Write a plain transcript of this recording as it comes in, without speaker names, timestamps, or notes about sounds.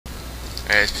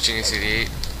Alright, it's pitching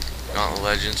AC-8, Gauntlet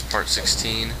Legends, Part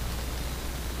 16.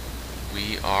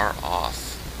 We are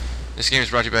off. This game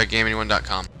is brought to you by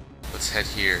GameAnyone.com. Let's head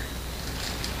here.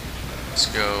 Let's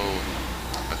go.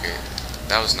 Okay,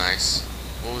 that was nice.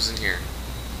 What was in here?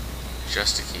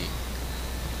 Just a key.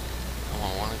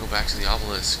 Oh, I want to go back to the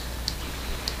obelisk.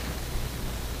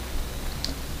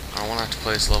 I don't want to have to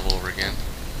play this level over again.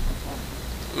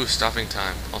 Ooh, stopping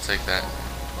time. I'll take that.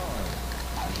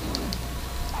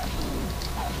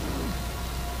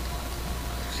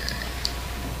 Okay.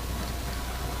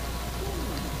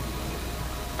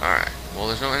 Alright. Well,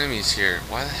 there's no enemies here.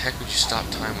 Why the heck would you stop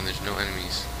time when there's no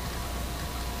enemies?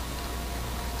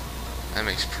 That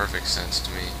makes perfect sense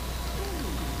to me.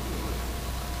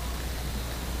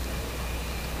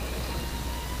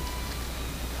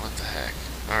 What the heck?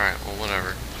 Alright, well,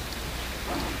 whatever.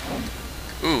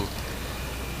 Ooh!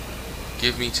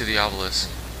 Give me to the obelisk.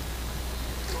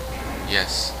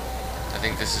 Yes. I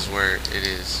think this is where it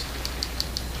is.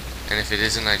 And if it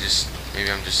isn't,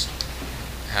 maybe I'm just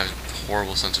have a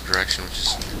horrible sense of direction, which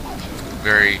is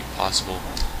very possible.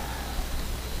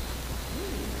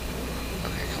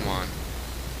 Okay, come on.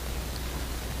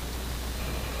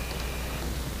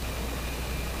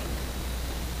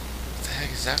 What the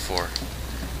heck is that for?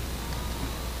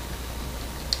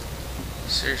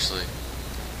 Seriously.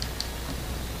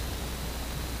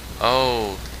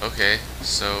 Oh, okay.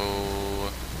 So,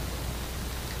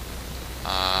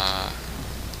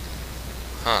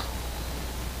 huh.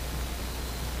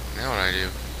 Now what do I do?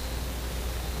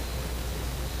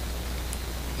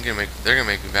 They're gonna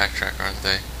make me backtrack, aren't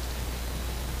they?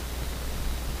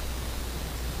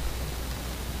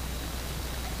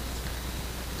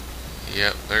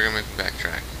 Yep, they're gonna make me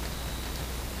backtrack.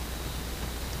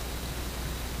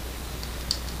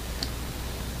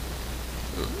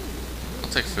 Ooh, I'll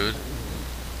take food.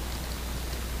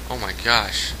 Oh my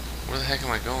gosh, where the heck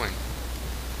am I going?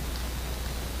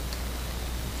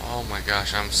 Oh my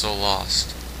gosh, I'm so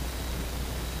lost.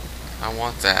 I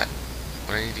want that,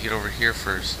 but I need to get over here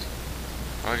first.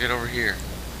 How do I get over here?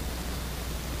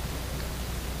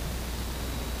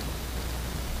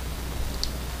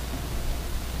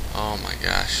 Oh my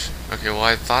gosh. Okay, well,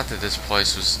 I thought that this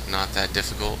place was not that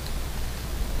difficult.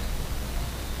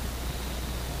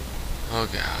 Oh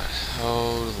god.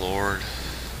 Oh lord.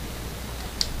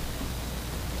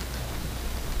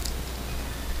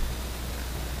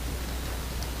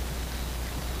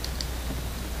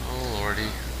 Oh lordy.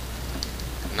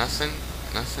 Nothing?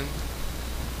 Nothing?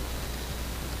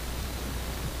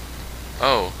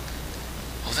 Oh.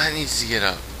 Oh, that needs to get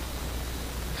up.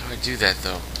 How do I do that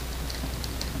though?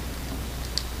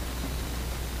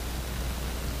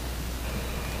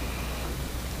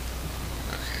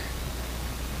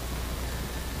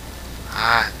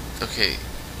 Ah, okay.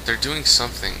 They're doing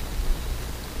something.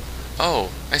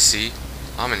 Oh, I see.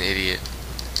 I'm an idiot.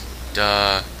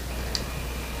 Duh.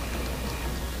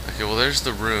 Okay, well there's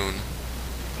the rune.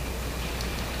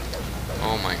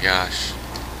 Oh my gosh.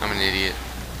 I'm an idiot.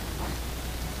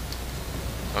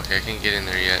 Okay, I can't get in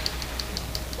there yet.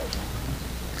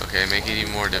 Okay, make it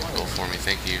even more difficult for me,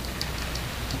 thank you.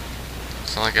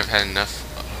 It's not like I've had enough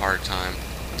hard time.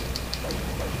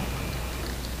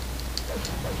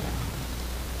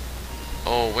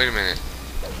 Oh, wait a minute.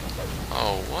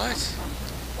 Oh, what?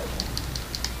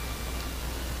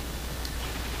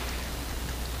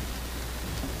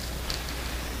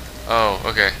 Oh,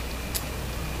 okay.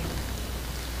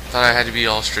 Thought I had to be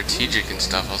all strategic and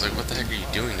stuff. I was like, what the heck are you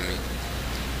doing to me?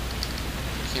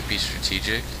 You can't be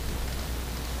strategic.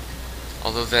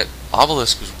 Although that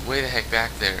obelisk was way the heck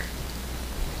back there.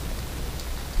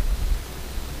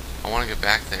 I want to get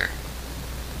back there.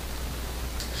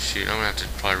 Shoot, I'm gonna have to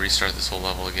probably restart this whole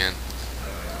level again.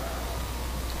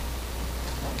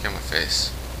 Get my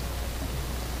face.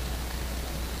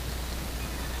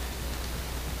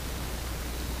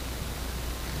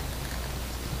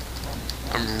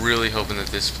 I'm really hoping that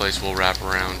this place will wrap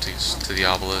around to the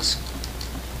obelisk.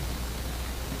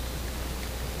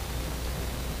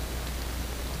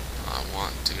 I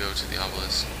want to go to the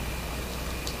obelisk.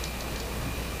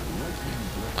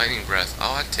 Lightning breath.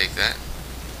 Oh, I'd take that.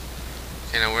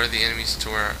 Okay, now where are the enemies to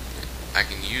where I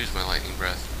can use my lightning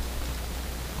breath?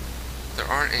 There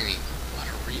aren't any. What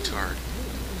a retard.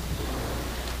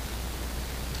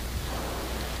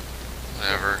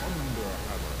 Whatever.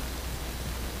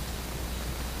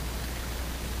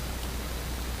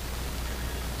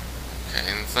 Okay,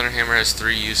 and the Thunder Hammer has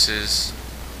 3 uses.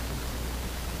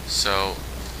 So,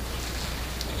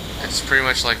 it's pretty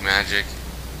much like magic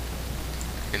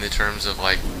in the terms of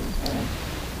like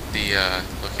the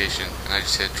location, and I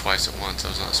just hit it twice at once. I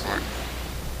was not smart.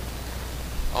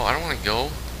 Oh, I don't want to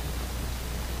go.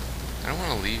 I don't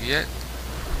want to leave yet.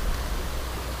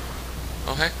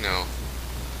 Oh, heck no.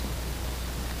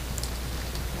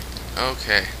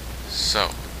 Okay, so.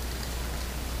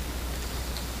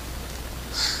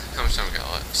 How much time we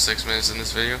got left? 6 minutes in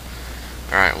this video?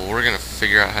 Alright, well, we're going to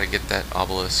figure out how to get that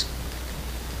obelisk.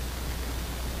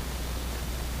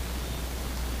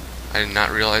 I did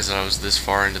not realize that I was this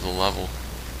far into the level.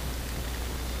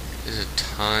 There's a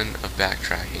ton of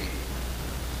backtracking.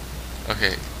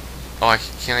 Okay. Oh,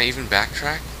 can I even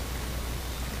backtrack?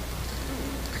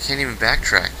 I can't even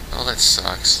backtrack. Oh, that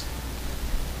sucks.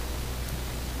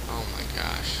 Oh my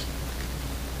gosh.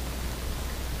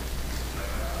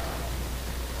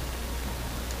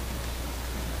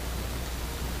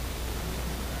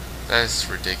 That is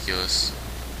ridiculous.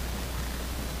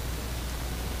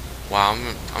 Wow, I'm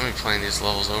gonna be playing these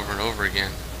levels over and over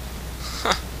again.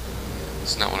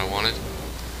 It's not what I wanted.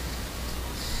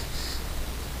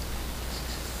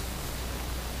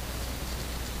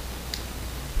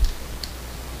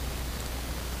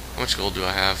 How much gold do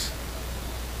I have?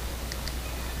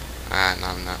 Ah,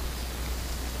 not enough.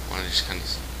 I want to just kind of.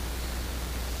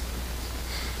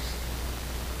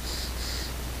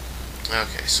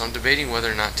 Okay, so I'm debating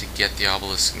whether or not to get the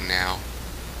obelisk now.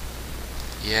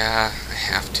 Yeah, I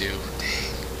have to.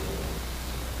 Dang.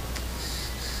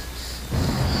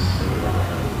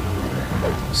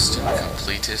 Stupid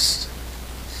completist.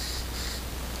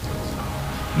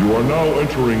 You are now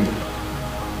entering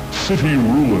city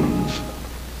ruins.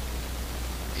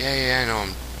 Yeah, I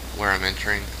know where I'm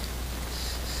entering.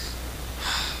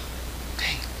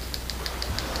 Dang.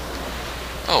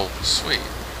 Oh, sweet.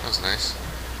 That was nice.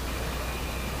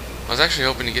 I was actually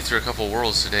hoping to get through a couple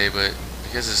worlds today, but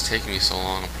because it's taking me so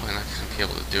long, I'm probably not going to be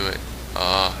able to do it.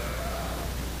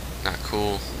 Not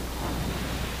cool.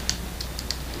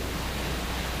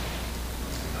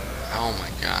 Oh my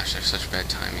gosh, I have such bad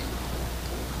timing.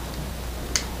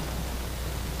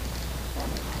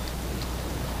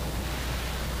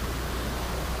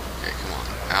 Okay, come on.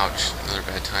 Ouch, another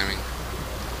bad timing.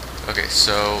 Okay,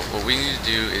 so what we need to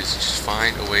do is just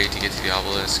find a way to get to the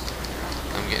obelisk.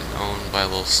 I'm getting owned by a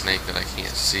little snake that I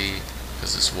can't see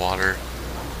because this water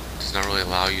does not really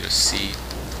allow you to see.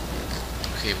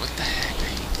 Okay, what the heck?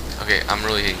 Okay, I'm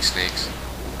really hating snakes.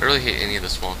 I really hate any of the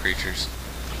small creatures.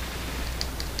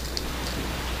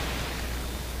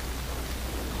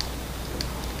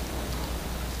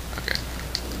 Okay.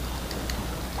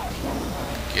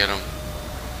 Get him.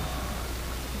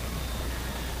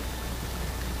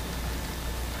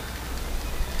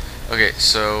 Okay,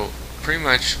 so pretty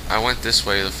much I went this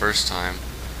way the first time.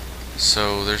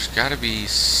 So there's gotta be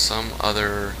some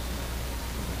other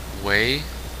way,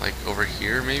 like over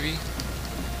here maybe?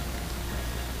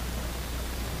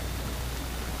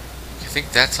 I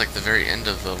think that's like the very end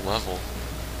of the level.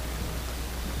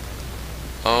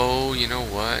 Oh, you know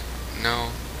what?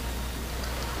 No.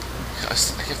 I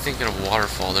kept thinking of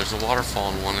waterfall. There's a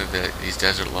waterfall in one of these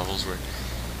desert levels where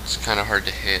it's kind of hard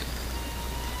to hit.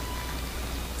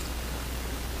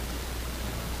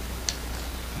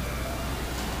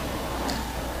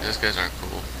 Those guys aren't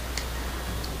cool.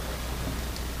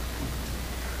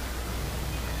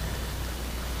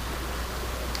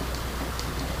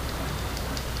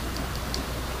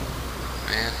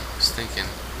 Man, I was thinking.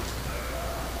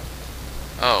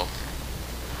 Oh.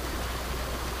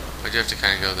 I do have to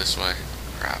kind of go this way.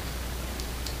 Crap.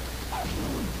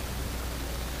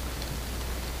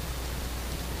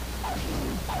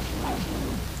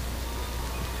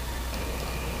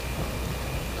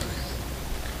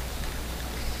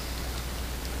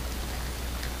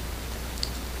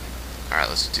 Alright,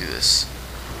 let's do this.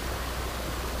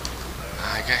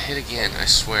 I got hit again, I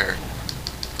swear.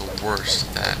 The worst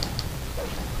at that.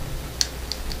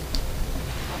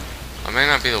 I may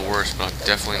not be the worst, but I'm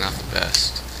definitely not the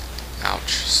best.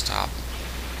 Ouch, stop.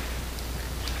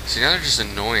 See, now they're just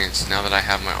annoyance now that I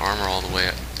have my armor all the way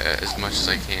up, as much as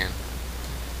I can.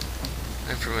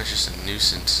 I'm pretty much just a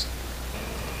nuisance.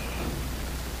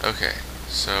 Okay,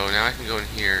 so now I can go in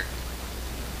here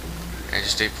and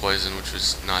just ate poison, which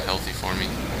was not healthy for me.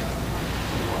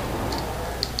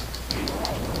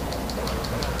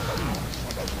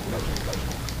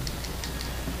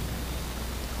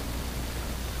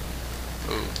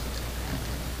 Ooh.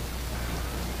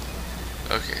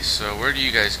 Okay, so where do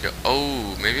you guys go?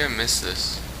 Oh, maybe I missed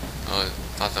this. Oh, I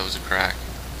thought that was a crack.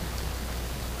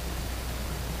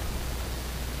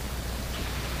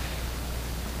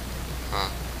 Huh.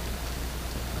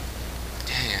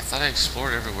 Dang, I thought I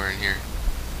explored everywhere in here.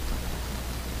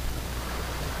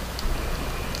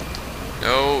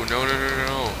 No.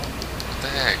 What the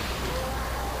heck?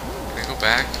 Can I go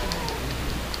back?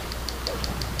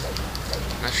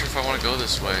 Am I not sure if I want to go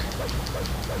this way.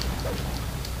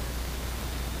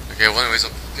 Okay, well anyways,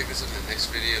 I'll pick this up in the next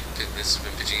video. This has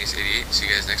been Pitching Ace 88. See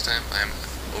you guys next time. I'm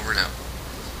over now.